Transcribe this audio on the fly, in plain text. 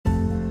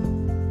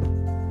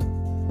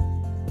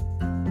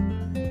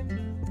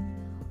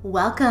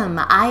Welcome.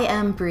 I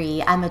am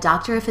Bree. I'm a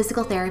doctor of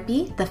physical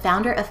therapy, the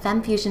founder of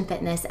Femme Fusion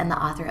Fitness, and the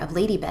author of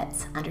Lady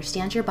Bits: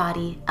 Understand Your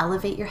Body,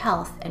 Elevate Your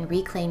Health, and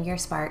Reclaim Your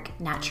Spark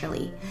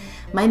Naturally.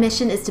 My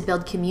mission is to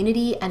build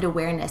community and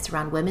awareness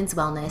around women's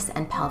wellness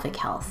and pelvic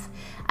health.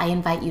 I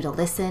invite you to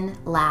listen,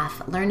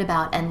 laugh, learn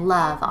about, and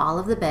love all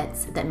of the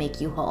bits that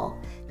make you whole.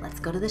 Let's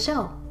go to the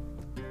show.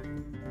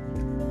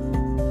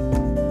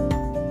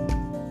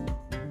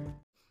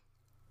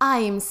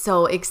 I'm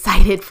so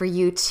excited for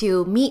you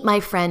to meet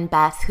my friend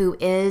Beth, who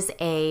is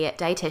a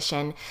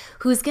dietitian,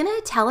 who's going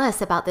to tell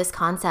us about this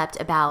concept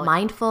about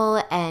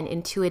mindful and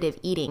intuitive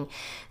eating.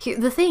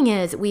 The thing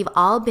is, we've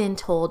all been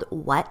told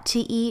what to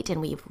eat, and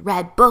we've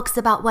read books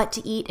about what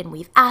to eat, and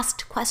we've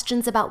asked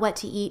questions about what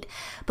to eat,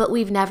 but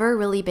we've never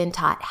really been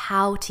taught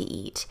how to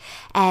eat.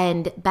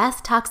 And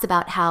Beth talks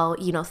about how,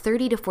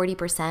 30 to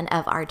 40%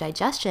 of our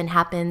digestion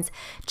happens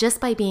just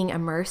by being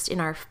immersed in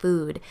our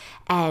food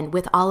and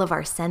with all of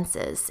our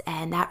senses.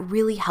 And that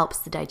really helps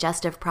the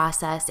digestive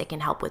process. It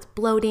can help with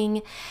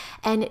bloating.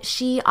 And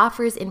she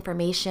offers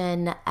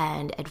information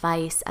and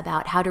advice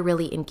about how to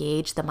really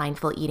engage the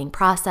mindful eating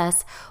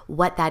process,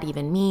 what that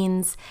even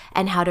means,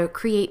 and how to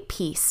create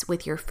peace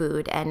with your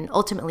food, and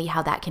ultimately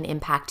how that can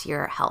impact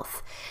your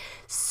health.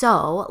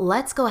 So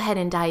let's go ahead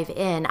and dive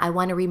in. I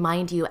want to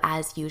remind you,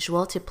 as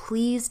usual, to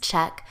please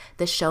check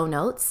the show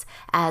notes,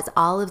 as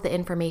all of the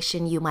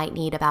information you might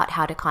need about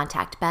how to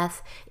contact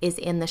Beth is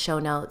in the show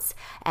notes,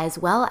 as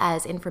well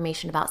as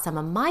information about some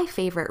of my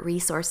favorite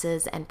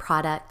resources and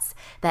products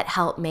that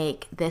help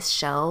make this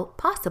show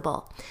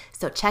possible.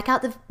 So check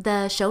out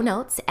the show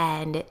notes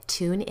and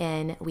tune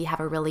in. We have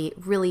a really,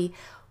 really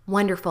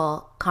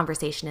wonderful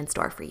conversation in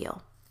store for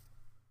you.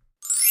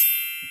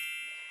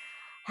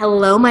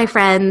 Hello, my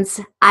friends.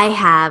 I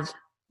have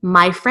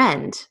my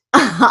friend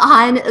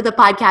on the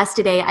podcast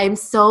today. I'm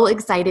so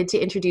excited to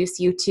introduce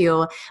you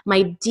to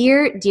my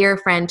dear, dear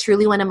friend,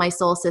 truly one of my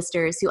soul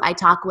sisters who I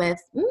talk with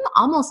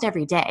almost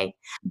every day.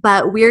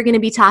 But we're going to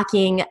be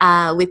talking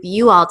with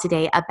you all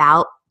today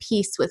about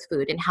peace with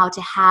food and how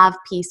to have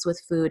peace with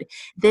food.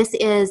 This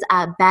is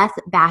Beth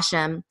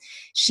Basham.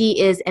 She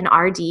is an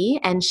RD,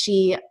 and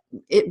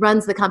it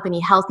runs the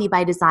company Healthy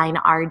by Design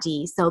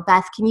RD. So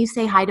Beth, can you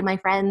say hi to my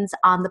friends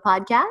on the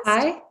podcast?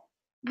 Hi.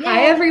 Yay.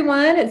 Hi,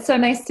 everyone. It's so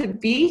nice to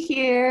be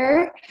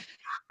here.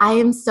 I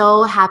am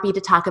so happy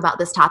to talk about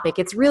this topic.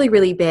 It's really,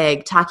 really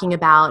big, talking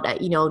about,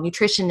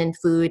 nutrition and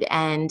food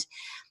and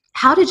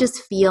how to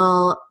just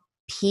feel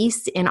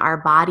peace in our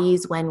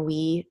bodies when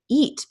we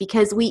eat,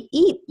 because we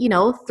eat,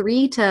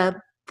 3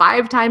 to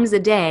 5 times a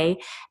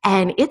day,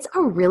 and it's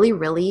a really,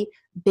 really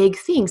big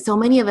thing. So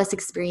many of us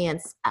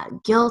experience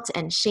guilt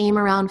and shame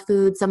around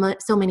food.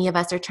 So many of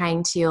us are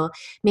trying to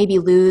maybe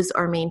lose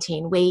or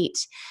maintain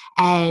weight.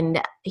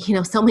 And,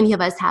 so many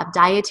of us have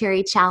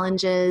dietary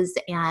challenges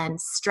and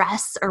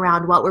stress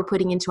around what we're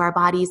putting into our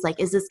bodies. Like,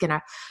 is this going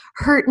to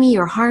hurt me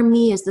or harm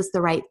me? Is this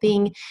the right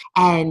thing?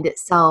 And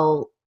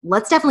so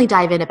let's definitely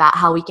dive in about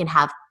how we can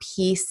have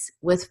peace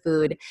with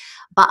food.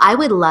 But I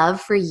would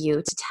love for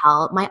you to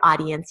tell my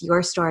audience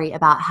your story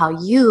about how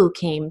you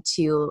came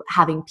to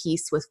having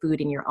peace with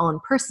food in your own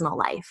personal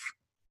life.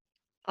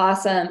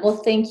 Awesome. Well,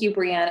 thank you,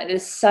 Brianne. It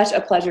is such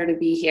a pleasure to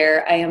be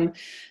here. I am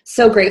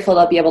so grateful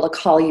to be able to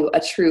call you a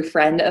true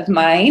friend of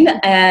mine.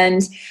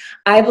 And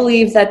I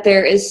believe that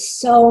there is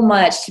so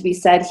much to be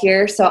said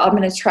here. So I'm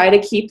going to try to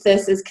keep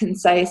this as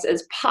concise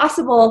as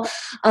possible.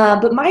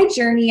 But my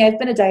journey, I've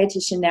been a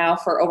dietitian now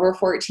for over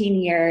 14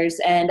 years.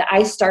 And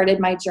I started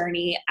my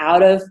journey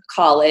out of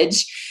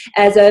college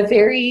as a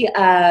very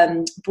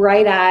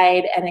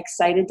bright-eyed and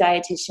excited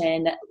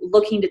dietitian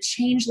looking to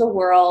change the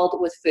world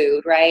with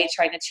food, right?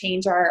 Trying to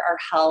change our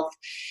health.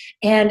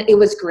 And it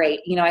was great.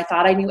 I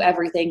thought I knew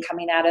everything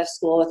coming out of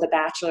school with a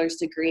bachelor's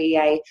degree.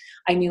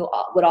 I knew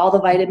what all the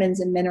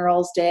vitamins and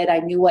minerals did. I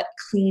knew what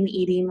clean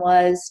eating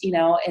was,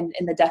 in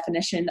the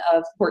definition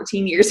of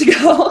 14 years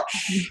ago,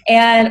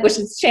 and which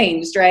has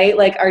changed, right?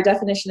 Like, our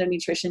definition of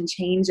nutrition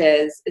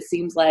changes. It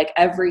seems like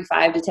every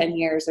 5 to 10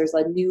 years, there's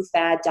a new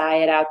fad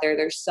diet out there.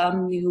 There's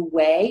some new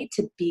way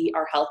to be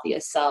our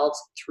healthiest selves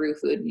through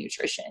food and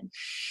nutrition.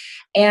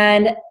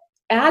 And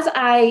as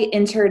I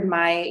entered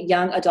my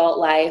young adult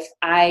life,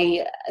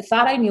 I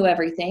thought I knew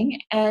everything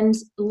and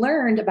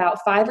learned about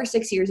 5 or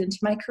 6 years into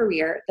my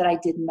career that I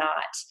did not.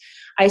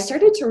 I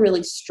started to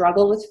really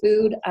struggle with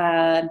food.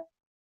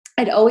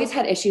 I'd always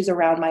had issues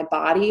around my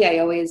body. I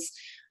always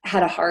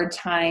had a hard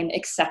time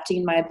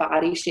accepting my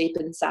body shape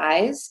and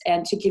size.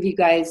 And to give you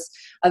guys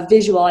a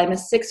visual, I'm a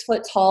 6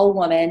 foot tall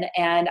woman,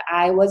 and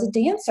I was a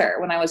dancer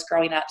when I was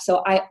growing up.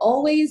 So I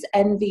always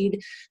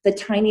envied the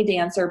tiny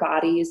dancer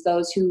bodies,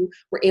 those who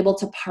were able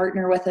to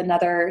partner with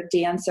another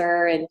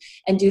dancer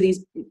and do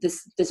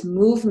this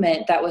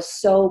movement that was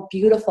so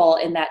beautiful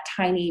in that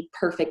tiny,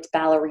 perfect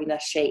ballerina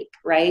shape,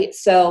 right?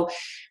 So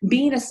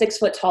being a 6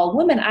 foot tall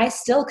woman, I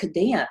still could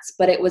dance,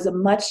 but it was a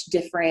much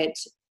different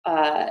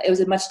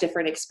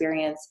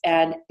experience.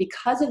 And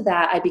because of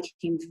that, I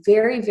became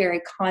very,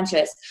 very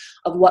conscious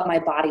of what my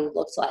body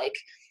looked like.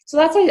 So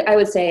that's, I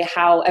would say,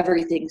 how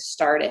everything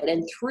started.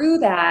 And through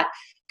that,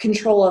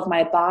 control of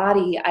my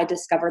body, I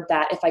discovered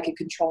that if I could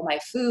control my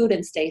food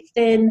and stay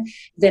thin,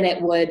 then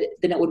it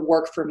would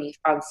work for me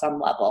on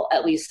some level,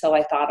 at least so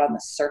I thought on the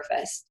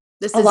surface.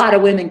 A lot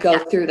of women go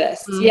through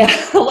this. Mm-hmm.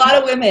 Yeah, a lot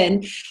of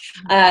women,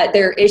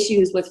 their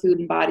issues with food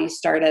and body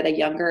start at a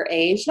younger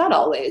age. Not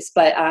always,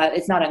 but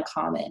it's not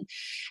uncommon.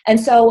 And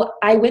so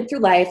I went through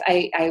life.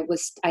 I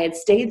had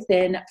stayed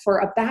thin for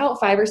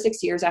about 5 or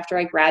 6 years after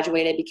I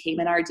graduated, became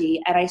an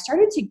RD, and I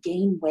started to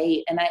gain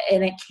weight, and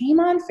it came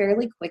on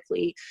fairly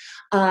quickly,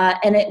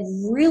 and it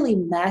really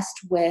messed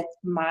with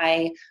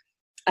my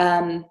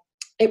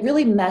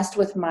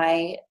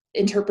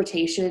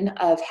interpretation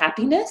of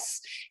happiness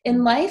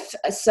in life.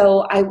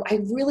 So I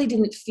really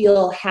didn't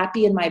feel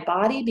happy in my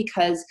body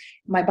because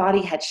my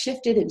body had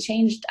shifted and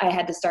changed. I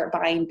had to start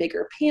buying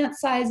bigger pant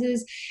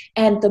sizes.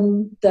 And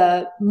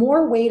the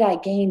more weight I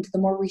gained, the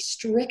more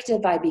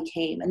restrictive I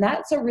became. And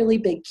that's a really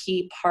big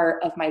key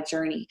part of my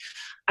journey.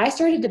 I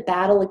started to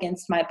battle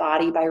against my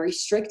body by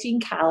restricting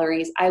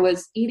calories. I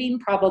was eating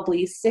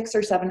probably 600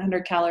 or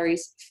 700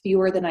 calories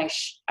fewer than I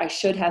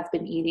should have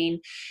been eating.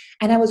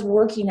 And I was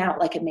working out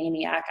like a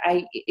maniac.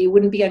 It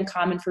wouldn't be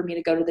uncommon for me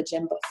to go to the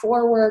gym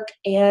before work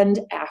and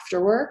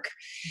after work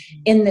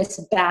in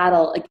this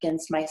battle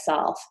against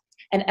myself.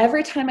 And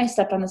every time I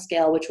stepped on the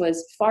scale, which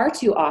was far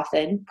too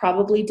often,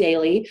 probably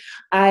daily,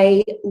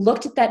 I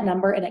looked at that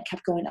number and it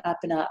kept going up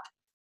and up.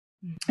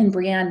 And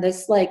Brianne,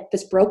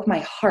 this broke my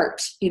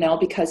heart,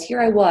 because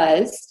here I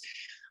was,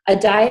 a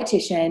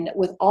dietitian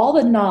with all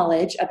the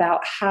knowledge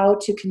about how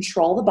to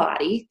control the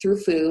body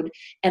through food,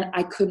 and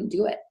I couldn't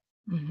do it.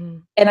 Mm-hmm.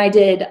 And I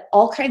did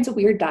all kinds of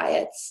weird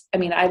diets. I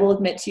mean, I will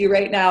admit to you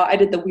right now, I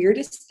did the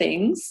weirdest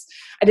things.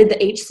 I did the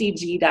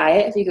HCG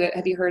diet.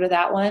 Have you heard of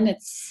that one?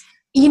 It's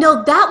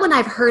that one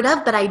I've heard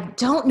of, but I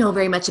don't know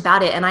very much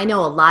about it. And I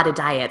know a lot of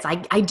diets. I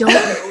don't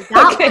know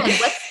that okay.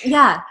 one.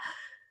 Yeah.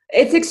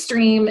 It's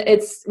extreme.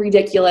 It's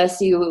ridiculous.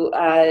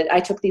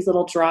 I took these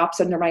little drops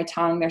under my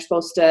tongue. They're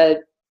supposed to,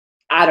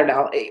 I don't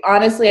know.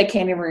 Honestly, I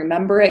can't even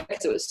remember it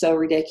because it was so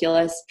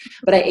ridiculous.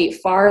 But I ate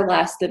far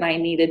less than I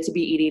needed to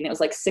be eating. It was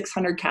like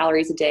 600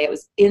 calories a day. It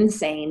was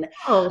insane.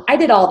 Oh. I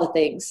did all the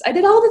things. And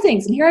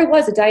here I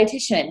was, a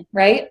dietitian,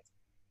 right?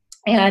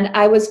 And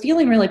I was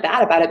feeling really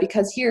bad about it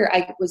because here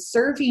I was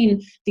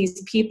serving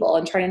these people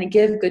and trying to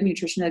give good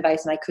nutrition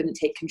advice, and I couldn't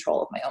take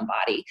control of my own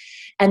body.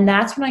 And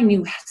that's when I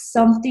knew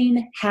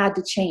something had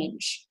to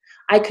change.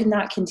 I could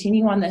not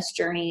continue on this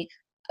journey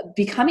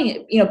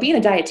becoming, being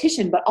a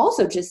dietitian, but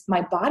also just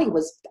my body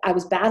I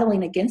was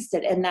battling against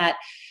it. And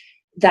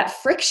that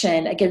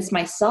friction against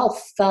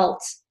myself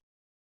felt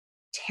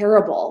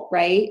terrible,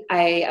 right?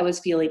 I was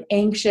feeling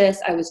anxious.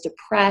 I was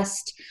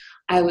depressed.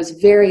 I was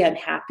very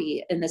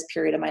unhappy in this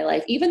period of my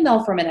life, even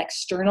though from an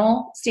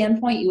external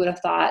standpoint, you would have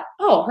thought,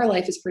 oh, her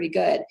life is pretty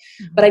good.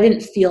 Mm-hmm. But I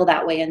didn't feel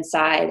that way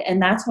inside.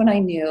 And that's when I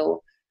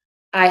knew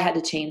I had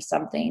to change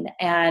something.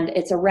 And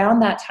it's around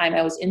that time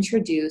I was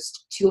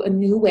introduced to a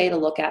new way to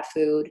look at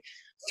food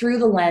through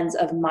the lens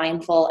of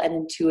mindful and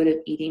intuitive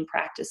eating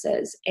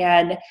practices.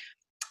 And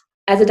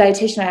as a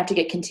dietitian, I have to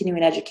get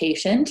continuing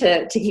education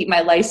to keep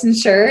my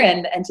licensure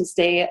and to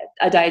stay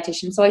a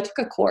dietitian. So I took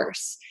a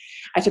course.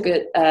 I took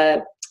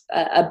a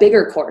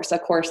bigger course, a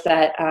course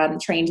that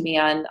trained me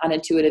on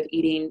intuitive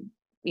eating.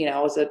 It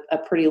was a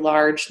pretty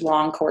large,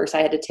 long course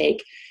I had to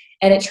take,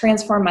 and it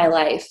transformed my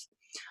life.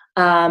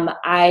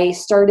 I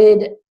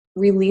started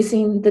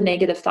releasing the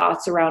negative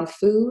thoughts around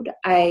food.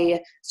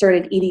 I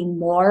started eating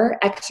more,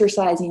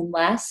 exercising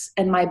less,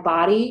 and my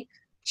body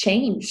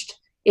changed.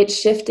 It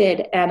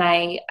shifted, and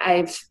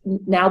I've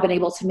now been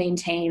able to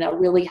maintain a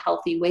really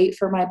healthy weight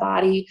for my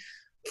body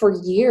for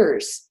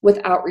years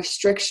without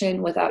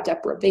restriction, without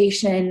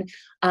deprivation.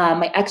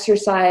 My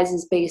exercise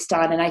is based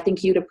on, and I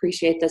think you'd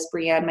appreciate this,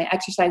 Brianne, my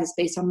exercise is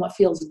based on what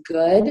feels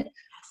good,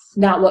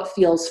 not what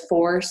feels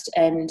forced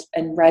and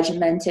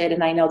regimented.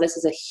 And I know this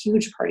is a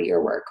huge part of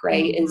your work,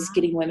 right? Mm-hmm. Is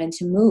getting women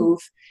to move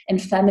in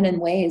feminine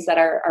ways that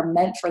are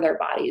meant for their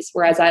bodies.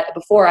 Whereas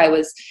before I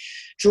was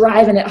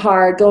driving it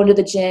hard, going to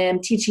the gym,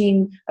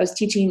 I was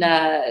teaching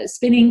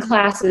spinning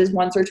classes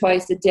once or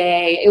twice a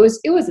day. It was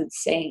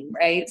insane,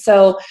 right?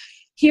 So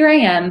here I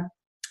am.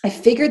 I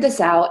figured this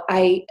out.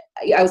 I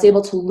was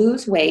able to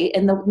lose weight,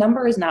 and the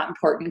number is not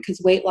important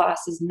because weight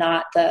loss is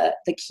not the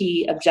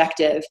key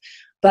objective.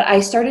 But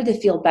I started to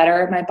feel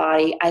better in my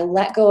body. I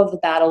let go of the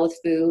battle with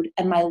food,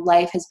 and my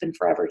life has been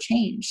forever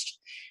changed.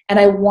 And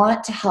I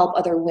want to help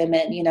other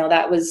women.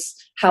 That was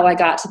how I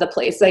got to the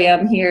place I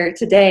am here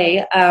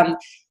today,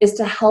 is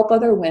to help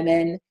other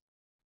women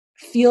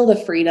feel the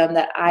freedom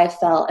that I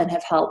felt and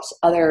have helped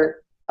other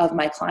of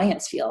my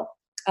clients feel.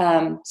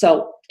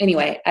 So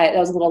anyway, that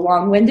was a little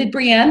long-winded,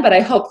 Brianne, but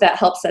I hope that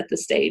helps set the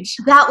stage.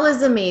 That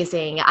was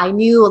amazing. I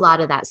knew a lot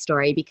of that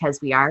story because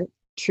we are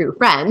true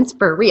friends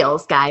for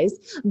reals, guys.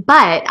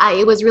 But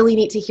it was really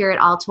neat to hear it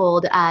all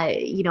told,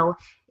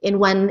 in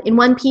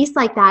one piece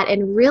like that.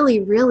 And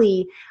really,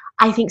 really,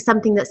 I think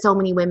something that so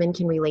many women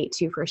can relate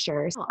to for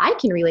sure. So I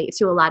can relate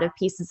to a lot of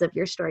pieces of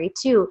your story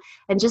too.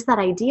 And just that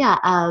idea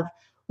of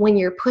when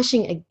you're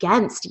pushing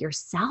against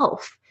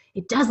yourself,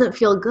 it doesn't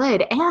feel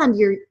good. And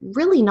you're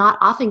really not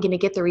often going to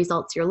get the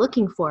results you're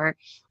looking for.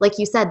 Like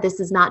you said, this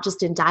is not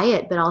just in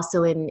diet, but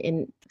also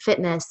in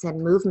fitness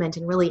and movement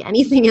and really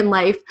anything in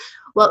life.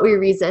 What we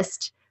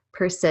resist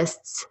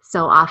persists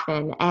so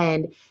often.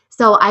 And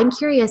so I'm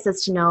curious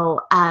as to know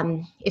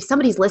if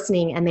somebody's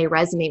listening and they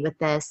resonate with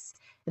this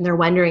and they're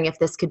wondering if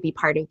this could be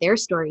part of their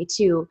story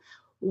too,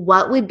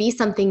 what would be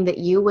something that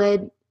you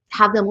would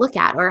have them look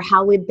at, or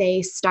how would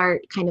they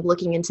start kind of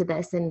looking into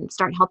this and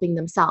start helping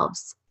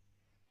themselves?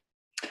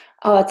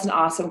 Oh, that's an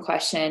awesome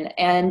question.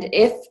 And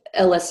if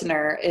a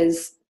listener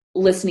is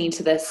listening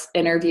to this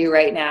interview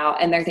right now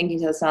and they're thinking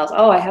to themselves,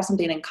 oh, I have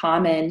something in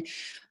common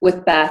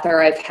with Beth,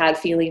 or I've had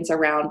feelings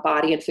around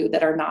body and food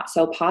that are not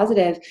so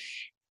positive,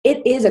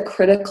 it is a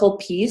critical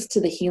piece to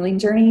the healing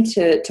journey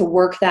to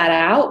work that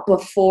out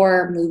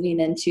before moving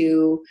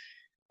into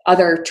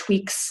other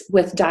tweaks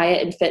with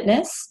diet and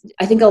fitness.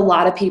 I think a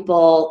lot of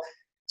people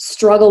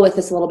struggle with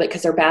this a little bit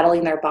because they're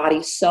battling their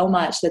body so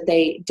much that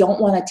they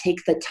don't want to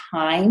take the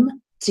time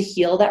to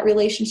heal that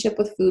relationship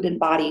with food and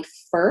body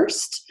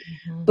first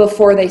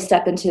before they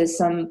step into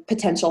some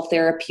potential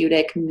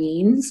therapeutic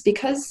means,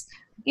 because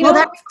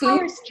that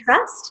requires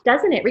trust,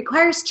 doesn't it?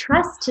 Requires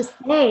trust to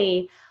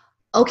say,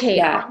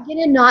 okay, I'm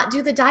going to not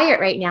do the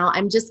diet right now.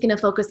 I'm just going to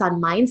focus on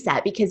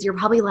mindset, because you're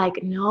probably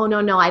like, no,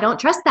 I don't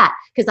trust that,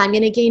 because I'm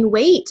going to gain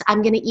weight.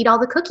 I'm going to eat all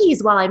the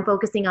cookies while I'm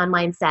focusing on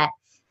mindset.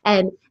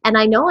 And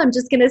I know I'm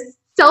just going to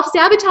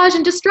self-sabotage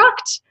and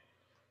destruct.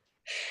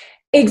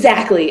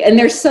 Exactly. And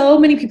there's so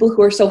many people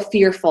who are so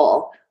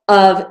fearful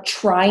of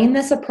trying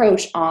this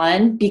approach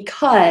on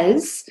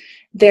because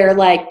they're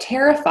like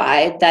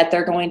terrified that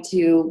they're going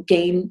to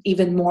gain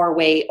even more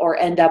weight or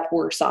end up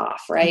worse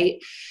off,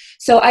 right?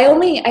 So I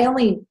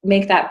only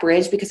make that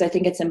bridge because I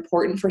think it's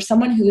important for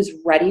someone who's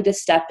ready to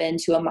step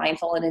into a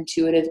mindful and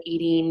intuitive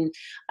eating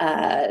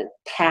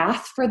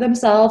path for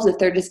themselves. If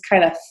they're just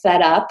kind of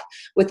fed up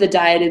with the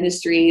diet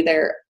industry,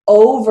 they're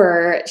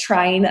over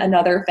trying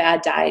another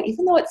fad diet,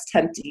 even though it's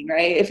tempting,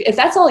 right? If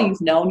that's all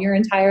you've known your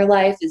entire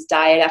life is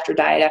diet after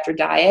diet after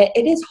diet,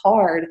 it is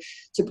hard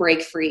to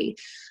break free.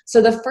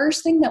 So the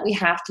first thing that we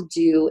have to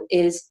do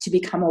is to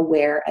become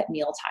aware at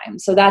mealtime.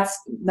 So that's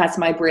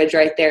my bridge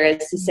right there,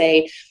 is to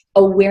say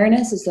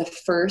awareness is the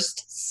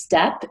first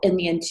step in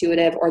the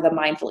intuitive or the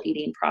mindful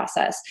eating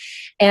process.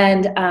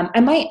 And I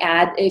might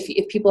add,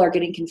 if people are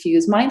getting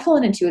confused, mindful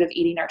and intuitive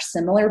eating are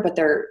similar, but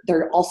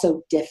they're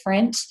also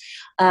different.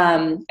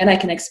 And I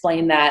can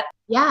explain that.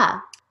 Yeah.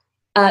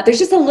 There's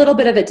just a little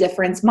bit of a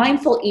difference.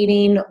 Mindful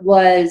eating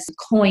was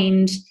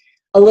coined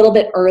a little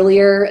bit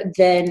earlier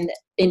than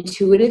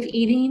intuitive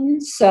eating.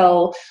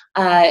 So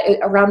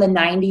around the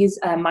 90s,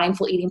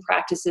 mindful eating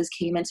practices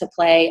came into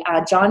play.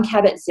 Jon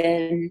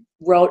Kabat-Zinn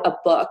wrote a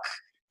book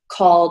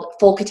called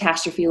Full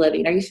Catastrophe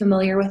Living. Are you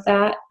familiar with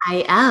that?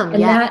 I am,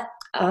 yeah.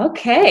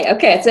 Okay.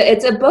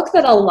 It's a book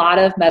that a lot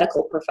of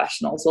medical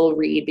professionals will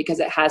read because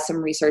it has some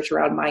research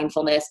around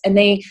mindfulness, and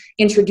they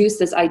introduce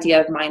this idea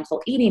of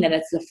mindful eating, and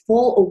it's the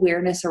full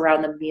awareness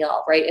around the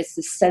meal, right? It's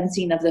the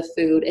sensing of the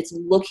food. It's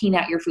looking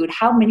at your food.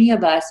 How many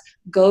of us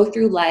go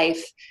through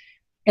life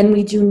and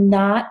we do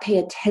not pay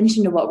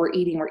attention to what we're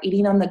eating? We're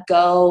eating on the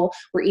go.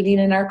 We're eating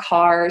in our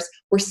cars.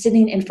 We're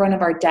sitting in front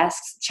of our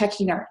desks,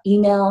 checking our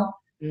email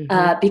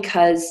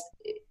because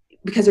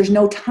there's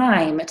no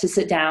time to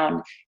sit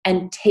down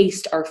and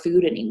taste our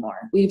food anymore.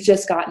 We've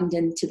just gotten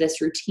into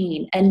this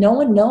routine and no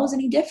one knows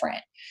any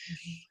different.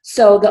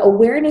 So the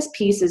awareness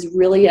piece is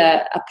really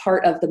a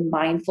part of the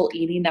mindful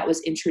eating that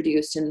was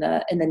introduced in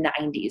the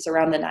 90s,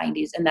 around the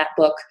 90s, in that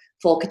book,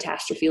 Full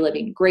Catastrophe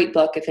Living. Great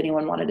book if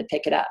anyone wanted to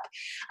pick it up.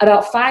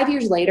 About 5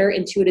 years later,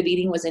 intuitive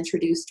eating was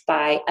introduced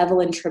by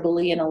Evelyn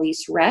Tribole and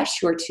Elise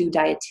Resch, who are two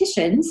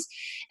dietitians,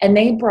 and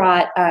they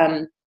brought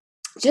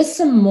just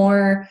some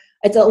more.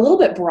 It's a little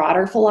bit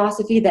broader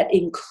philosophy that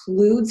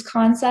includes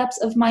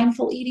concepts of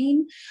mindful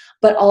eating,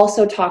 but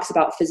also talks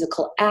about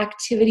physical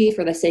activity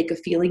for the sake of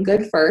feeling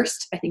good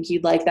first. I think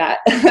you'd like that,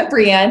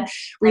 Brianne.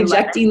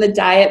 Rejecting the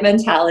diet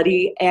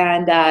mentality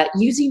and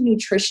using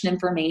nutrition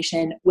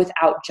information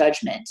without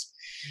judgment.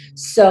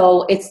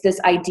 So it's this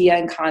idea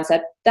and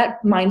concept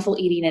that mindful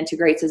eating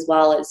integrates, as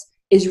well as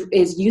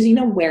is using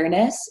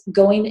awareness,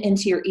 going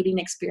into your eating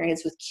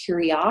experience with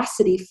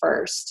curiosity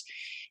first,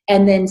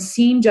 and then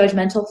seeing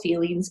judgmental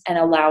feelings and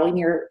allowing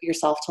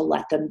yourself to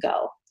let them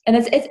go. And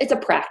it's a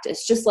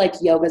practice, just like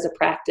yoga is a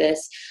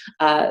practice,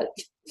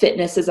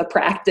 fitness is a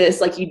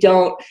practice. Like you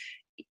don't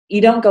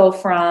go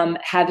from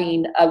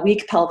having a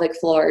weak pelvic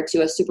floor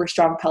to a super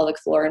strong pelvic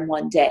floor in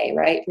one day,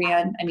 right,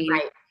 Brianne? I mean,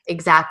 right.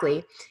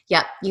 Exactly.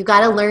 Yep. You got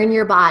to learn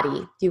your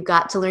body. You've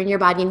got to learn your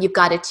body, and you've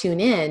got to tune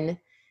in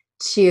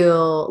to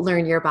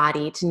learn your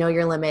body, to know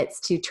your limits,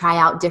 to try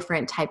out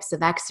different types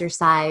of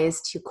exercise,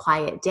 to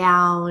quiet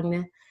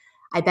down.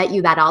 I bet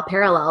you that all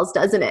parallels,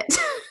 doesn't it?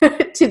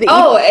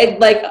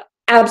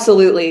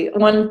 Absolutely,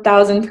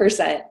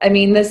 1000%. I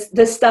mean,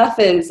 this stuff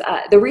is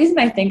the reason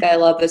I think I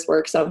love this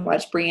work so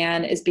much,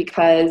 Brianne, is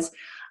because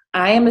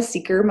I am a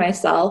seeker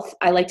myself.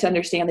 I like to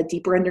understand the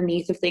deeper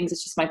underneath of things.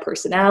 It's just my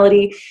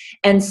personality.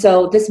 And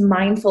so this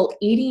mindful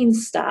eating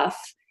stuff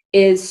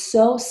is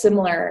so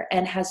similar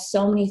and has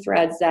so many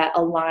threads that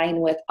align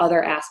with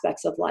other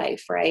aspects of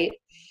life, right?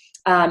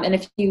 And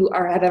if you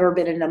have ever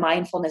been in a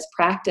mindfulness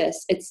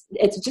practice,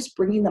 it's just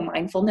bringing the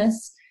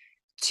mindfulness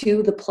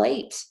to the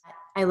plate.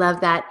 I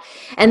love that.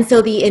 And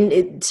so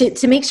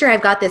to make sure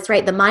I've got this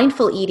right, the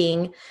mindful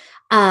eating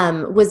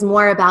was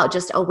more about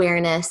just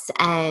awareness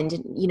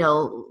and,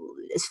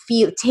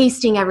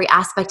 tasting every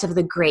aspect of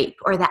the grape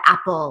or the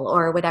apple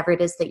or whatever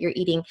it is that you're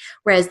eating.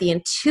 Whereas the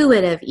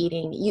intuitive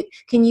eating,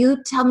 can you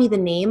tell me the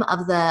name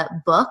of the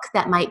book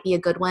that might be a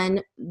good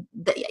one?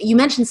 You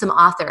mentioned some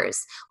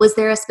authors. Was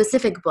there a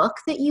specific book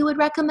that you would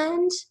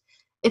recommend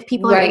if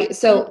people are right?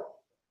 So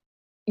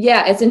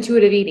yeah, it's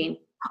Intuitive Eating.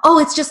 Oh,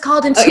 it's just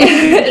called Intuitive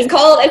Eating.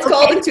 It's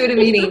called Intuitive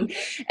Eating,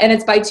 and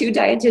it's by two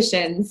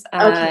dietitians.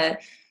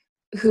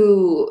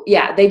 Who,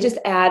 they just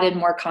added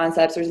more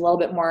concepts. There's a little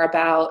bit more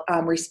about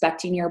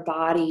respecting your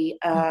body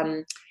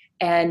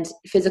and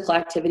physical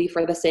activity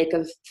for the sake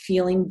of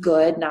feeling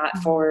good, not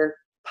for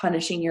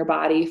punishing your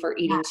body for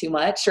eating too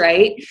much,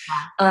 right?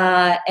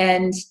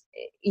 And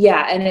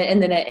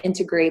then it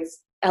integrates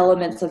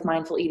elements of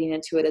mindful eating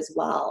into it as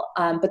well.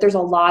 But there's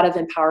a lot of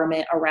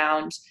empowerment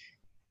around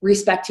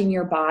respecting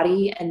your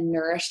body and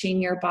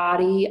nourishing your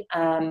body.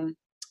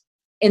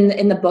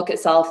 In the book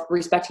itself,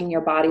 Respecting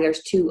Your Body,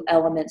 there's two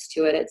elements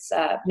to it. It's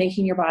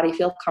making your body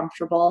feel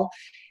comfortable,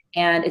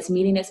 and it's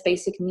meeting its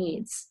basic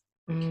needs.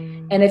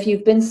 And if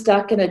you've been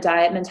stuck in a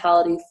diet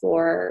mentality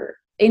for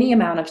any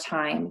amount of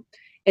time,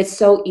 it's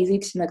so easy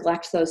to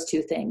neglect those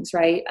two things,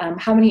 right?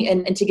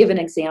 And to give an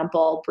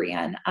example,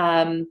 Brianne,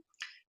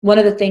 one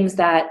of the things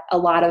that a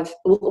lot of,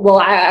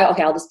 I'll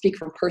just speak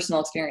from personal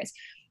experience.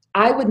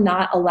 I would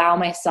not allow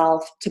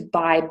myself to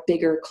buy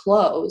bigger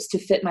clothes to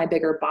fit my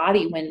bigger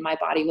body when my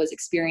body was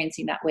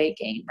experiencing that weight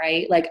gain,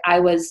 right? Like I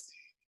was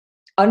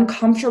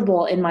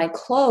uncomfortable in my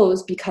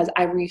clothes because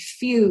I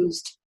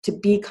refused to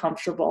be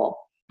comfortable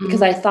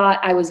because I thought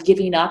I was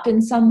giving up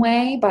in some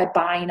way by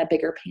buying a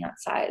bigger pant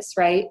size,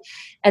 right?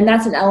 And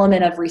that's an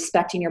element of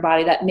respecting your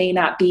body that may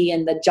not be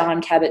in the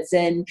Jon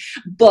Kabat-Zinn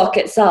book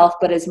itself,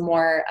 but is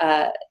more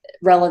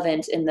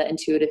relevant in the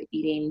intuitive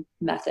eating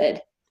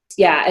method.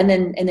 Yeah. And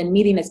then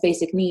meeting its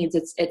basic needs.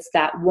 It's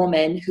that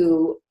woman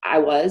who I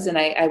was, and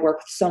I work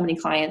with so many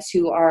clients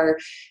who are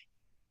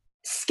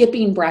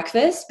skipping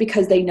breakfast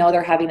because they know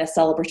they're having a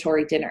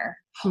celebratory dinner,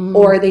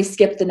 or they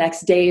skip the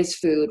next day's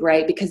food,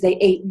 right? Because they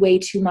ate way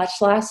too much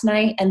last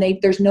night and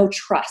there's no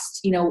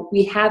trust.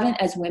 We haven't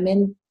as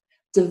women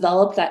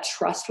developed that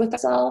trust with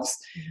ourselves.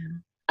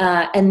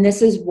 And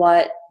this is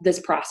what this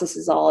process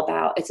is all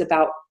about. It's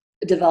about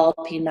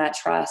developing that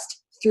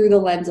trust through the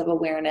lens of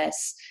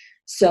awareness,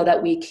 so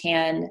that we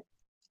can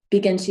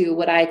begin to,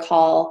 what I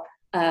call,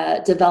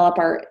 develop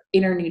our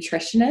inner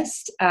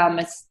nutritionist.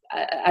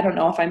 I don't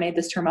know if I made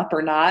this term up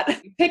or not.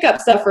 Pick up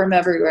stuff from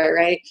everywhere,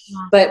 right?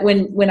 Yeah. But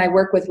when I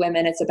work with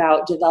women, it's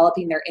about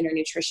developing their inner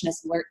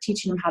nutritionist,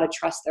 teaching them how to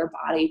trust their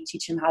body,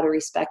 teaching them how to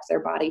respect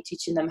their body,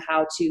 teaching them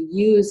how to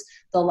use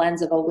the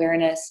lens of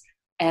awareness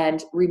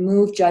and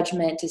remove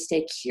judgment to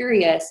stay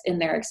curious in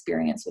their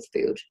experience with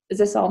food. Does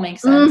this all make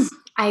sense?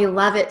 I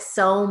love it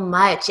so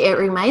much. It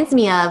reminds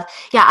me of,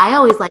 I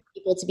always like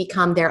people to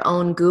become their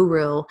own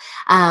guru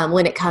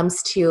when it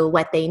comes to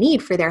what they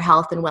need for their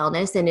health and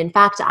wellness. And in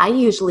fact, I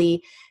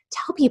usually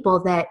tell people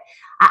that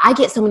I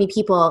get so many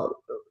people,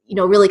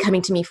 really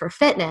coming to me for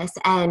fitness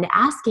and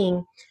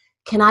asking,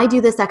 can I do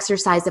this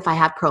exercise if I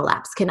have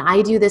prolapse? Can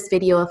I do this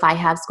video if I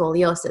have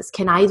scoliosis?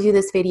 Can I do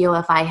this video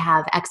if I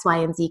have X, Y,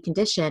 and Z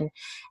condition?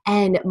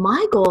 And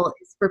my goal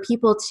is for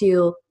people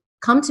to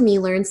come to me,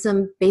 learn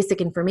some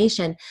basic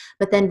information,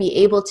 but then be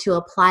able to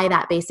apply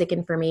that basic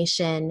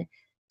information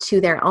to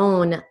their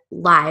own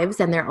lives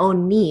and their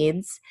own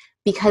needs,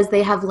 because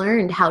they have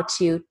learned how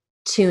to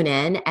tune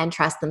in and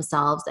trust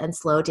themselves and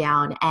slow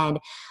down and,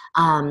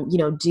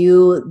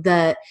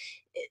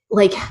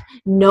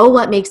 know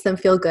what makes them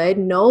feel good,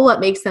 know what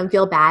makes them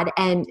feel bad,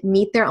 and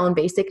meet their own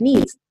basic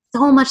needs.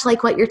 So much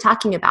like what you're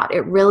talking about.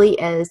 It really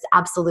is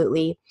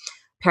absolutely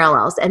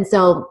parallels. And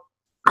so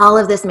all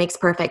of this makes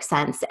perfect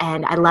sense.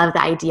 And I love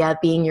the idea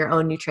of being your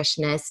own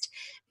nutritionist,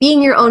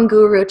 being your own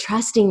guru,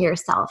 trusting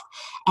yourself.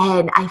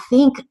 And I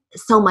think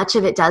so much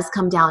of it does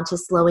come down to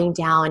slowing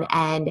down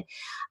and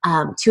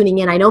tuning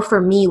in. I know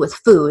for me with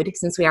food,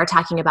 since we are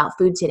talking about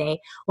food today,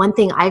 one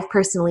thing I've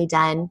personally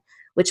done,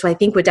 which I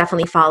think would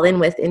definitely fall in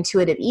with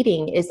intuitive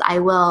eating, is I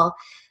will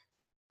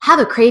have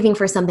a craving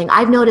for something.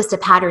 I've noticed a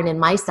pattern in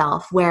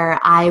myself where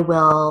I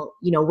will,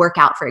 work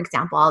out, for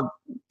example. I'll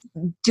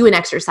do an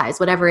exercise,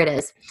 whatever it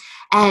is,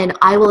 and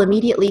I will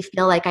immediately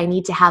feel like I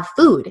need to have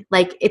food.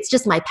 Like it's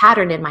just my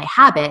pattern and my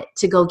habit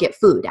to go get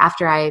food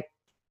after I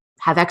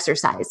have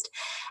exercised.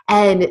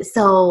 And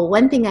so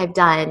one thing I've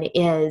done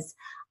is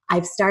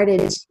I've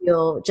started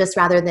to, just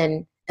rather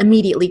than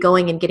immediately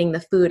going and getting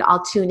the food,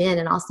 I'll tune in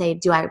and I'll say,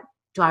 do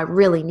I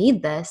really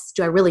need this?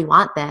 Do I really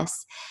want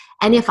this?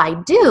 And if I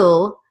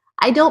do,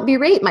 I don't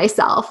berate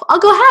myself. I'll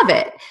go have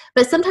it.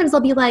 But sometimes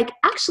I'll be like,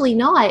 actually,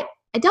 no, I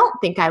don't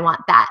think I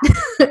want that.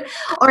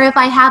 Or if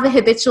I have a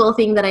habitual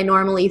thing that I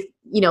normally,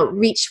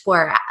 reach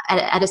for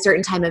at a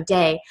certain time of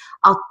day,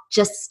 I'll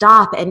just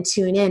stop and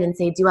tune in and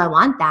say, do I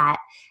want that?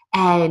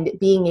 And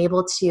being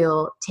able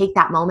to take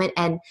that moment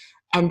and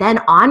then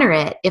honor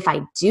it if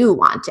I do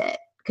want it.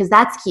 Because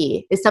that's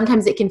key, is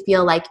sometimes it can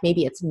feel like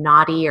maybe it's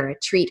naughty or a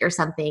treat or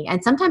something.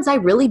 And sometimes I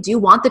really do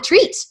want the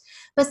treat,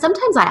 but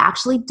sometimes I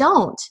actually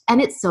don't.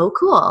 And it's so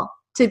cool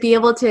to be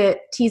able to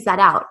tease that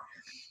out.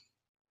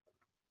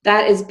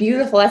 That is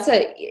beautiful. That's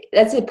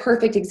a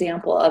perfect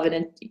example of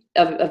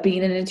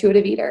being an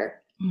intuitive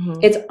eater.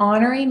 Mm-hmm. It's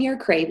honoring your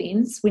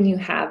cravings when you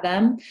have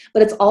them,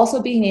 but it's also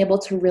being able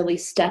to really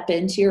step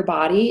into your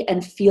body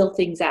and feel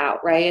things out,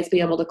 right? It's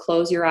being able to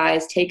close your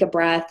eyes, take a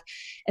breath,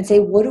 and say,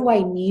 what do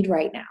I need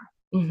right now?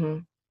 Mm-hmm.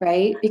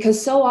 Right?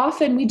 Because so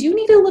often we do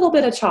need a little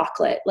bit of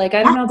chocolate. Like,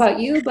 I don't know about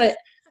you, but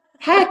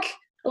heck,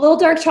 a little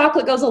dark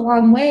chocolate goes a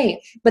long way.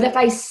 But if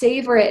I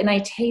savor it and I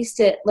taste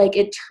it, like,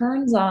 it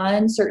turns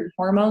on certain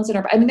hormones in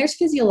our, there's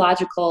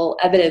physiological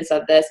evidence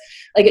of this.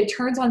 Like, it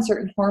turns on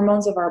certain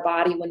hormones of our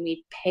body when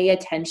we pay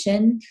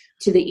attention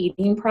to the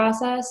eating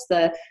process,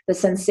 the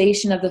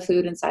sensation of the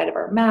food inside of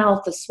our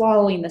mouth, the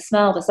swallowing, the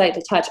smell, the sight,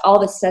 the touch, all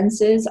the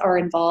senses are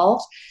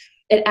involved.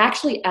 It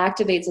actually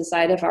activates a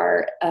side of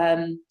our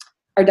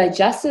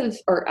digestive,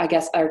 or I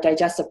guess our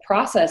digestive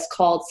process,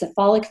 called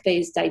cephalic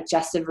phase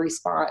digestive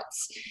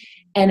response.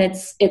 And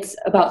it's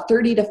about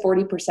 30 to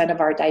 40%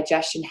 of our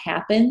digestion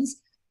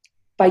happens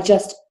by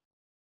just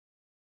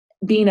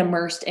being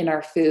immersed in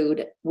our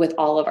food with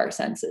all of our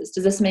senses.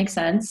 Does this make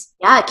sense?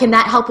 Yeah. Can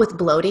that help with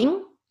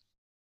bloating?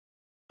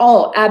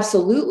 Oh,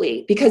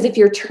 absolutely. Because if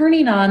you're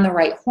turning on the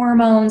right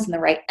hormones and the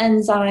right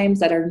enzymes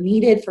that are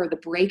needed for the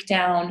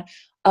breakdown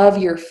of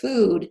your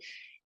food,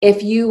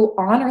 if you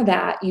honor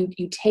that, you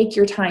take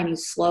your time, you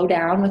slow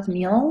down with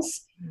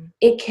meals,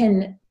 it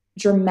can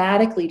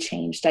dramatically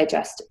change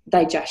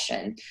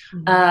digestion.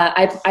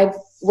 Mm-hmm. I've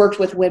worked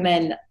with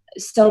women,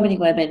 so many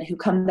women who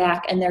come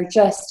back and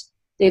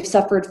they've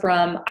suffered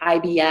from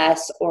IBS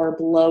or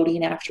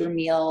bloating after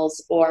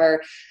meals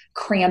or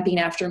cramping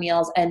after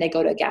meals, and they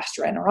go to a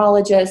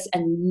gastroenterologist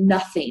and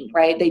nothing,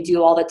 right? They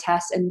do all the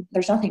tests and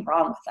there's nothing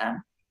wrong with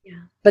them.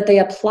 Yeah. But they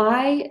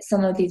apply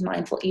some of these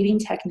mindful eating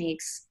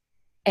techniques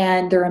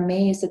and they're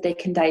amazed that they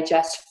can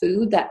digest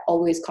food that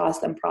always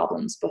caused them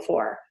problems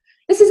before.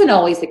 This isn't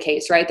always the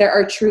case, right? There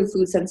are true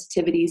food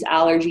sensitivities,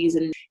 allergies,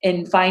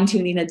 and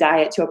fine-tuning a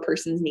diet to a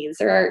person's needs.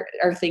 There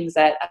are things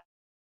that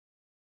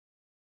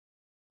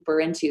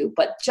we're into,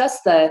 but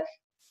just the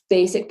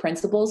basic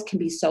principles can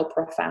be so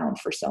profound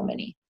for so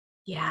many.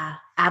 Yeah,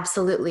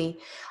 absolutely.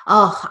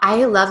 Oh,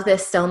 I love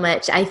this so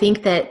much. I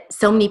think that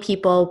so many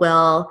people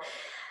will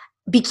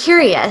be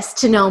curious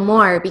to know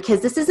more,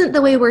 because this isn't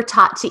the way we're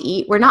taught to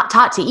eat. We're not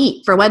taught to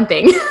eat, for one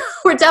thing.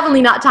 We're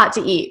definitely not taught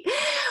to eat.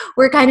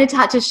 We're kind of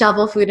taught to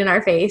shovel food in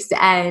our face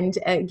and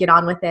get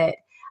on with it.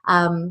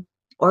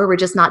 Or we're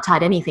just not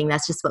taught anything.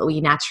 That's just what we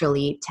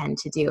naturally tend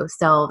to do.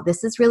 So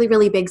this is really,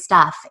 really big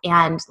stuff.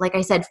 And like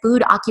I said,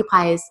 food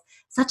occupies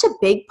such a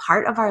big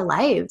part of our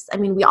lives.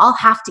 We all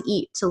have to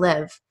eat to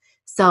live.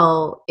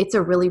 So it's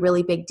a really,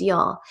 really big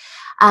deal.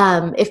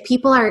 If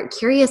people are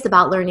curious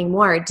about learning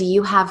more, do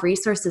you have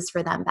resources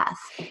for them, Beth?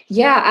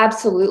 Yeah,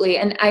 absolutely.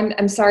 And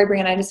I'm sorry,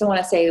 Brianna, I just want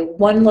to say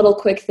one little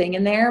quick thing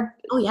in there.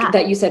 Oh, yeah.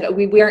 That you said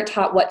we aren't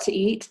taught what to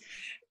eat.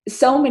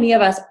 So many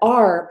of us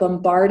are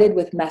bombarded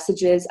with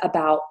messages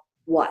about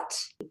what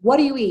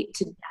do you eat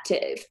to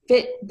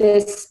fit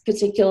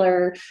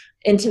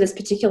into this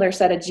particular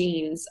set of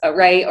jeans,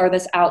 right? Or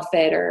this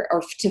outfit,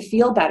 or to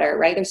feel better,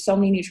 right? There's so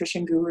many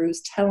nutrition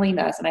gurus telling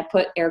us, and I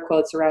put air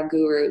quotes around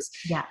gurus,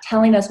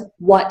 telling us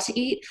what to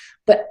eat.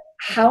 But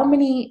how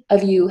many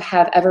of you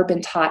have ever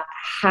been taught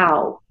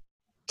how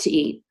to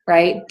eat,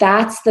 right?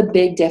 That's the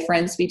big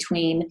difference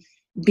between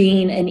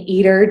being an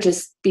eater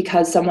just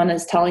because someone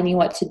is telling you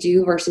what to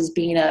do versus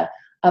being a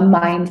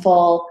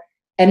mindful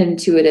and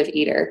intuitive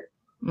eater.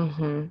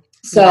 Mm-hmm.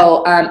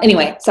 So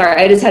anyway, sorry,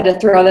 I just had to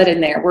throw that in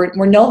there.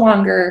 We're no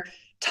longer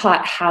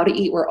taught how to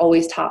eat. We're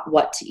always taught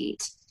what to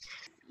eat.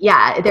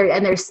 Yeah,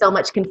 there's so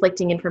much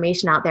conflicting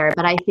information out there.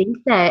 But I think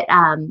that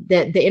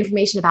the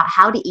information about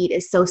how to eat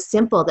is so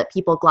simple that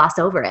people gloss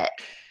over it.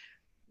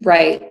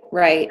 Right.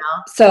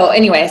 So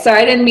anyway,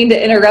 sorry, I didn't mean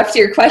to interrupt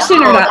your question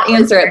or not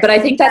answer it, but I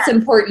think that's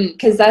important,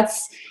 because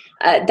that's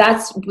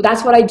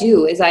what I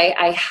do is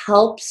I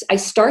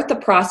start the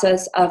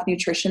process of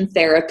nutrition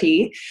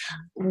therapy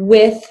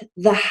with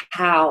the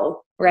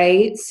how,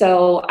 right?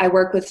 So I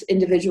work with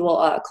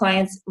individual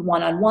clients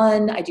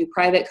one-on-one. I do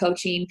private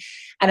coaching,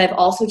 and I've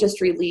also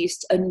just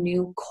released a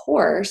new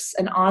course,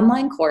 an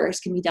online course,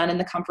 can be done in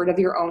the comfort of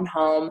your own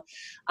home.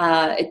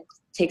 It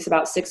takes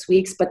about 6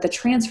 weeks, but the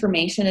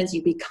transformation is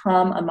you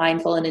become a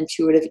mindful and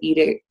intuitive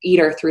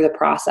eater through the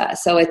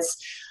process. So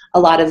it's a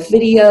lot of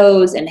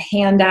videos and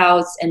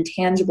handouts and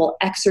tangible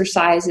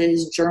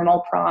exercises,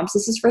 journal prompts.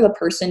 This is for the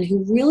person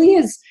who really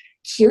is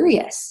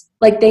curious.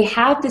 Like, they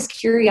have this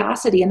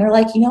curiosity and they're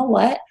like, you know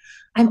what?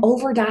 I'm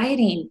over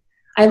dieting.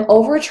 I'm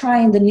over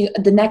trying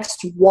the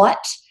next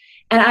what,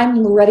 and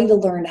I'm ready to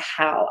learn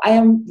how. I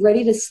am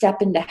ready to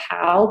step into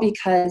how,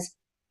 because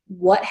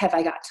what have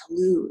I got to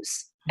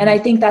lose? And I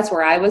think that's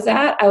where I was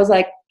at. I was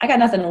like, I got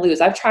nothing to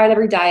lose. I've tried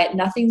every diet.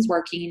 Nothing's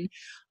working.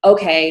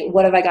 Okay,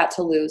 what have I got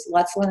to lose?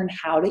 Let's learn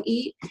how to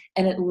eat.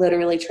 And it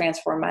literally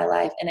transformed my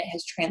life. And it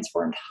has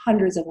transformed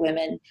hundreds of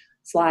women's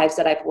lives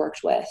that I've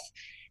worked with.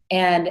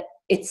 And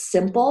it's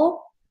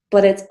simple,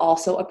 but it's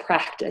also a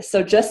practice.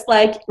 So just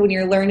like when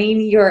you're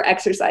learning your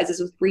exercises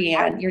with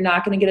Brianne, you're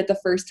not going to get it the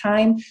first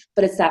time,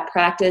 but it's that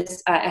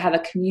practice. I have a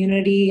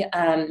community.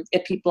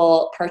 If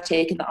people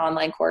partake in the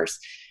online course,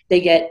 they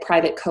get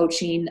private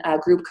coaching,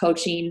 group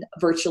coaching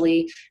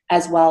virtually,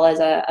 as well as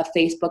a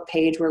Facebook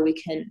page where we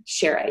can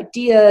share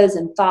ideas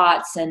and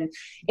thoughts. And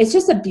it's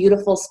just a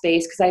beautiful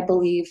space, because I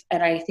believe,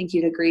 and I think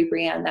you'd agree,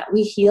 Brianne, that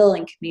we heal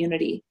in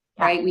community,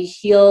 right? We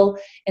heal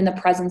in the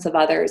presence of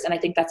others. And I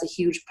think that's a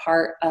huge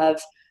part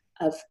of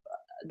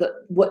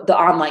the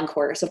online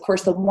course. Of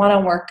course, the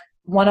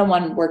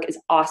one-on-one work is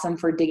awesome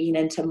for digging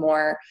into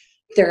more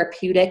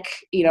therapeutic,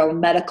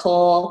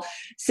 medical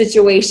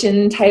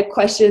situation type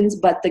questions,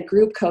 but the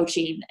group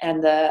coaching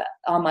and the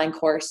online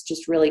course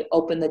just really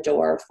open the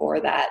door for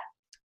that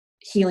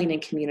healing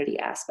and community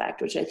aspect,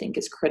 which I think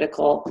is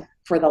critical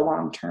for the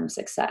long-term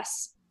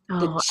success.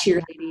 The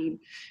cheerleading,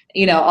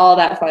 all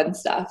that fun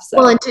stuff. So.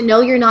 Well, and to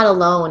know you're not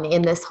alone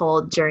in this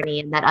whole journey,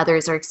 and that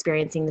others are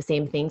experiencing the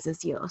same things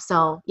as you.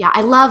 So yeah,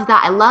 I love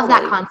that. I love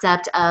that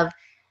concept of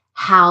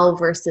how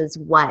versus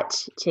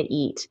what to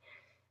eat.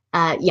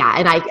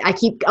 And I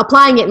keep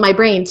applying it in my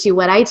brain to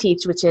what I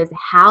teach, which is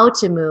how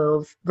to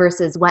move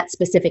versus what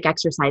specific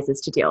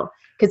exercises to do.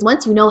 Because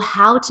once you know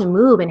how to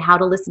move and how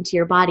to listen to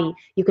your body,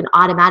 you can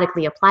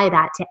automatically apply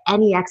that to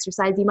any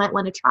exercise you might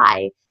want to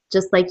try,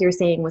 just like you're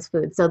saying with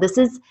food. So this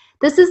is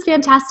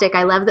fantastic.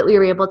 I love that we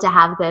were able to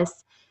have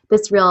this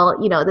real,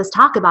 this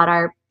talk about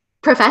our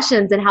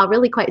professions and how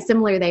really quite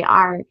similar they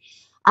are.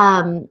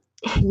 So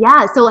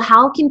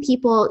how can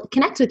people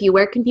connect with you?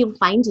 Where can people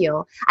find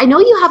you? I know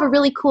you have a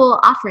really cool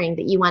offering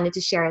that you wanted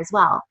to share as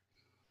well.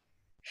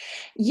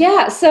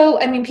 Yeah. So,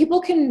 people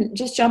can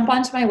just jump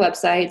onto my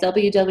website,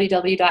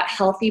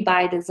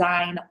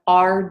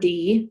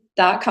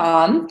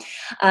 www.healthybydesignrd.com.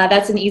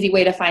 That's an easy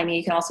way to find me.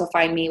 You can also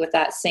find me with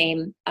that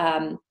same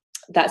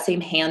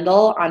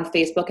handle on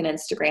Facebook and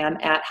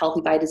Instagram at Healthy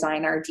by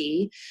Design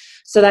RD.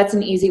 So that's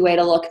an easy way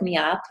to look me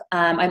up.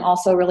 I'm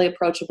also really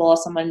approachable. If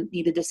someone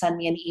needed to send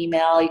me an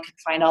email, you can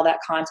find all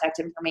that contact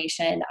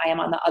information. I am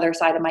on the other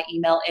side of my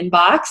email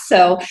inbox.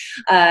 So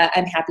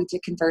I'm happy to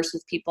converse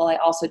with people. I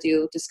also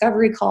do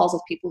discovery calls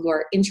with people who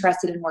are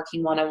interested in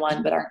working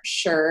one-on-one but aren't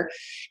sure.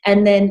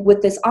 And then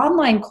with this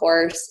online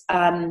course,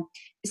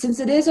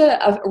 since it is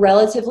a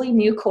relatively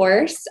new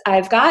course,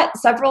 I've got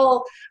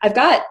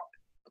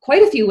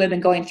quite a few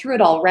women going through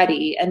it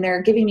already, and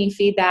they're giving me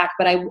feedback,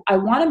 but I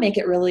want to make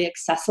it really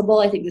accessible.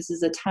 I think this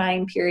is a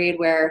time period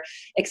where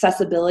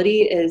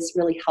accessibility is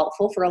really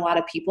helpful for a lot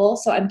of people.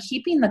 So I'm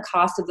keeping the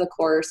cost of the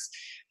course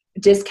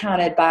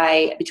discounted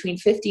by between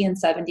 50 and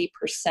 70%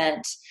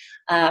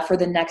 for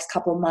the next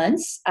couple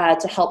months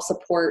to help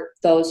support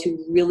those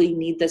who really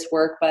need this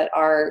work, but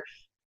are,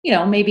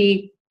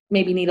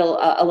 maybe need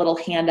a little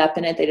hand up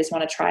in it. They just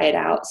want to try it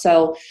out.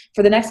 So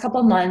for the next couple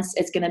of months,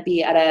 it's going to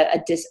be at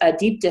a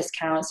deep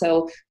discount.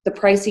 So the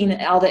pricing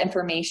and all the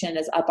information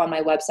is up on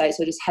my website.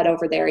 So just head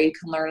over there. You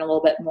can learn a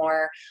little bit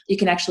more. You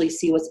can actually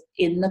see what's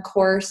in the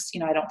course.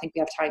 I don't think we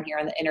have time here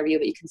in the interview,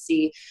 but you can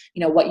see,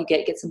 what you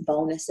get some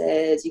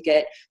bonuses, you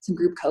get some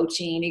group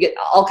coaching, you get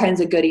all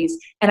kinds of goodies.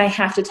 And I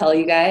have to tell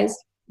you guys,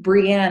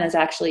 Brianne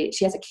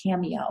she has a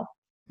cameo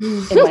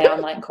in my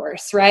online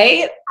course,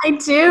 right? I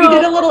do. We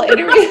did a little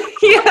interview.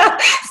 Yeah.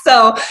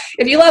 So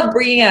if you love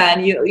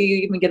Brianne, you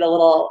even get a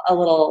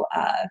little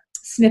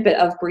snippet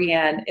of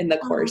Brianne in the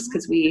course,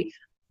 because we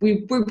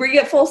bring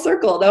it full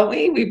circle, don't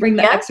we? We bring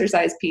the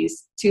exercise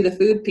piece to the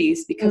food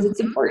piece, because it's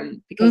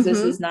important, because this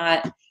is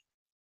not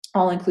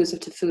all inclusive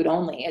to food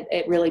only.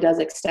 It really does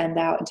extend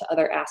out into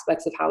other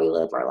aspects of how we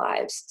live our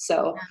lives.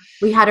 So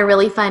we had a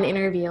really fun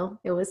interview.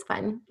 It was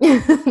fun.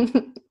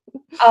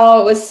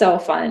 Oh, it was so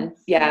fun.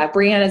 Yeah.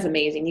 Brianne is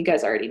amazing. You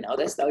guys already know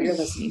this, though. You're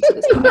listening to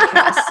this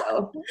podcast.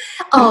 So.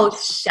 Oh,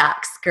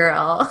 shucks,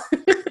 girl.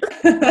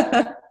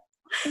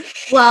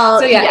 Well,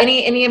 so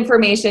any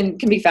information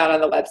can be found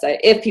on the website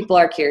if people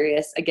are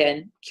curious.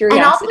 Again, curiosity.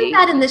 And I'll put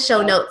that in the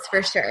show notes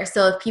for sure.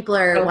 So if people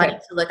are wanting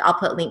to look, I'll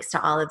put links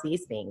to all of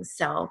these things.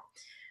 So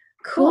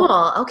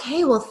cool.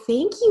 Okay. Well,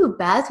 thank you,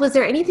 Beth. Was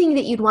there anything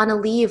that you'd want to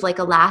leave, like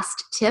a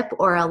last tip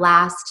or a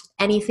last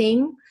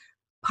anything,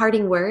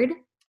 parting word?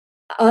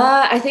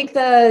 I think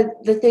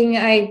the thing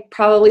I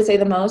probably say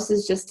the most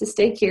is just to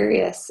stay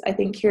curious. I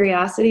think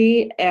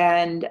curiosity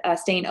and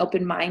staying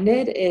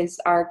open-minded is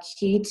our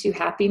key to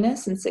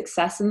happiness and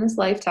success in this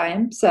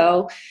lifetime.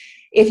 So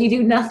if you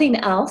do nothing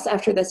else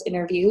after this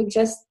interview,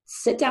 just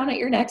sit down at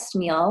your next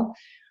meal,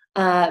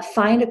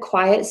 find a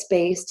quiet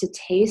space to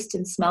taste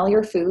and smell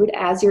your food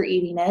as you're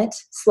eating it,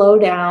 slow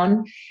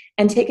down,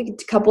 and take a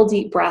couple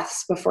deep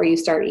breaths before you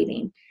start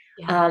eating.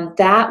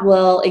 that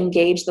will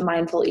engage the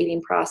mindful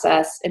eating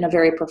process in a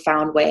very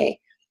profound way.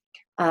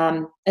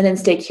 And then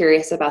stay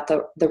curious about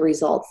the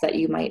results that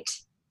you might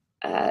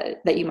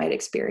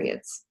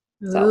experience.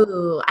 So.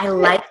 Ooh, I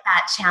like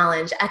that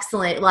challenge.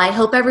 Excellent. Well, I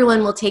hope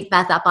everyone will take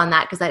Beth up on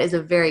that, because that is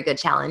a very good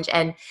challenge,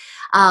 and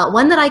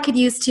one that I could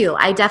use too.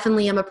 I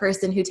definitely am a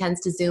person who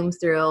tends to zoom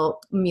through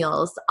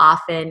meals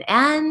often,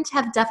 and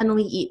have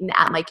definitely eaten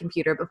at my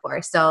computer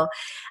before. So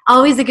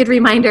always a good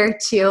reminder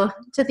to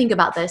think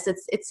about this.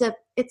 It's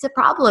a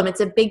problem.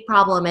 It's a big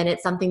problem, and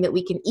it's something that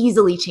we can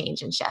easily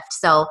change and shift.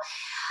 So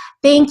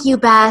thank you,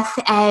 Beth.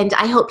 And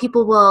I hope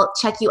people will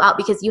check you out,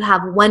 because you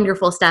have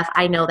wonderful stuff.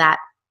 I know that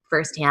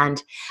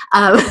firsthand.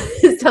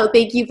 So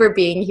thank you for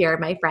being here,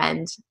 my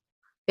friend.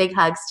 Big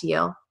hugs to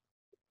you.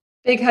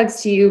 Big hugs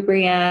to you,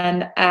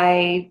 Brianne.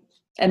 I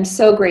am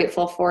so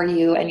grateful for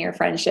you and your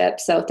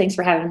friendship. So thanks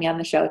for having me on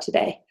the show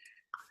today.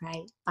 All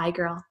right. Bye,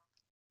 girl.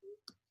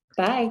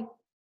 Bye.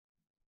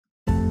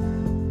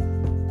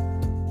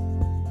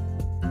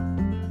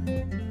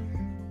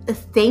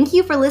 Thank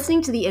you for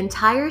listening to the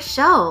entire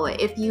show.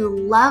 If you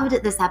loved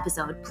this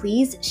episode,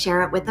 please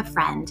share it with a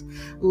friend.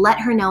 Let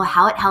her know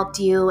how it helped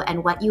you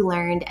and what you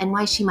learned and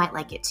why she might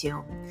like it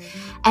too.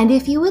 And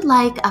if you would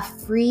like a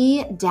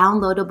free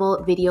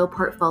downloadable video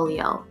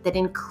portfolio that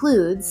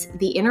includes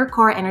the Inner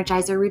Core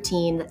Energizer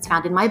routine that's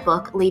found in my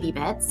book, Lady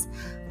Bits,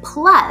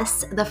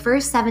 plus the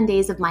first 7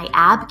 days of my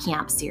Ab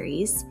Camp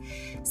series,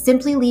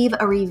 simply leave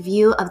a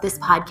review of this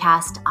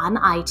podcast on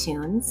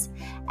iTunes,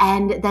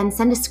 and then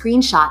send a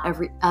screenshot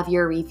of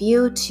your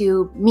review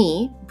to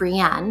me,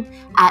 Brianne,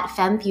 at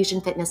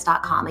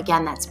femfusionfitness.com.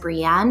 Again, that's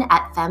Brianne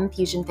at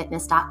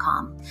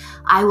femfusionfitness.com.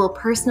 I will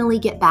personally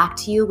get back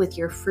to you with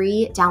your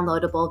free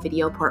downloadable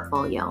video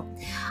portfolio.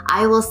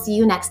 I will see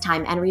you next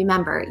time. And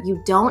remember,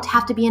 you don't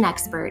have to be an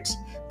expert,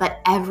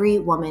 but every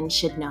woman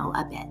should know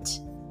a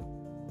bit.